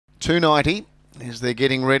290 as they're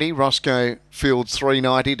getting ready. Roscoe Fields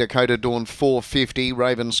 $3.90, Dakota Dawn $4.50,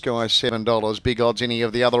 Raven Sky $7. Big odds any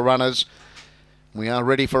of the other runners. We are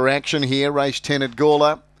ready for action here. Race 10 at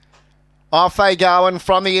Gawler. Off they go, and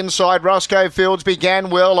from the inside, Roscoe Fields began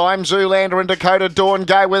well. I'm Zoolander and Dakota Dawn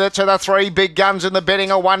go with it. So the three big guns in the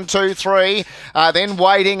betting are 1, 2, 3. Then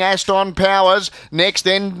waiting, Aston Powers. Next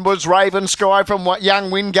then was Raven Sky from Young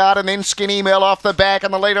Wingard, and then Skinny Mel off the back.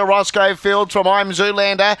 And the leader, Roscoe Fields from I'm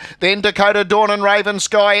Zoolander. Then Dakota Dawn and Raven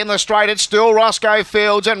Sky in the straight. It's still Roscoe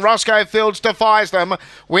Fields, and Roscoe Fields defies them.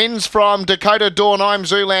 Wins from Dakota Dawn, I'm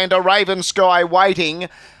Zoolander, Raven Sky waiting.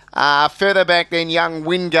 Further back then, Young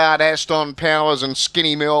Wingard, Aston Powers and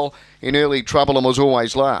Skinny Mill in early trouble and was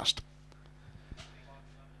always last.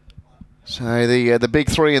 So the big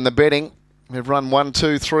three in the betting. We've run 1,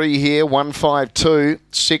 2, 3 here, 1, 5, 2,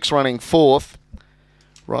 6 running fourth.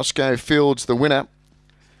 Roscoe Fields the winner.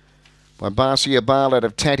 By Barcia Bale out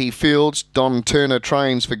of Tatty Fields. Don Turner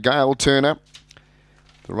trains for Gail Turner.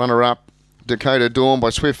 The runner-up, Dakota Dawn by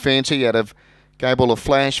Swift Fancy out of Gable of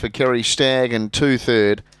Flash for Kerry Stagg, and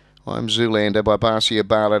 2/3. I'm Zoolander by Barcia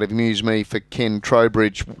Bale out of Muse Me for Ken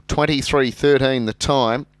Trowbridge. 23.13 the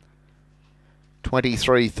time.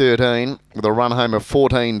 23.13 with a run home of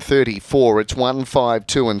 14.34. It's 1, 5,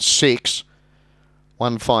 2 and 6.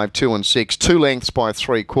 1, 5, 2 and 6. 2 lengths by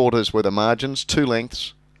 3/4 were the margins. 2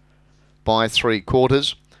 lengths by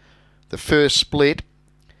 3/4. The first split,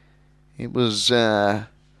 it was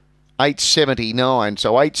 8.79.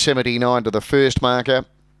 So 8.79 to the first marker.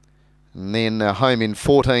 And then home in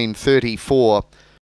 14.34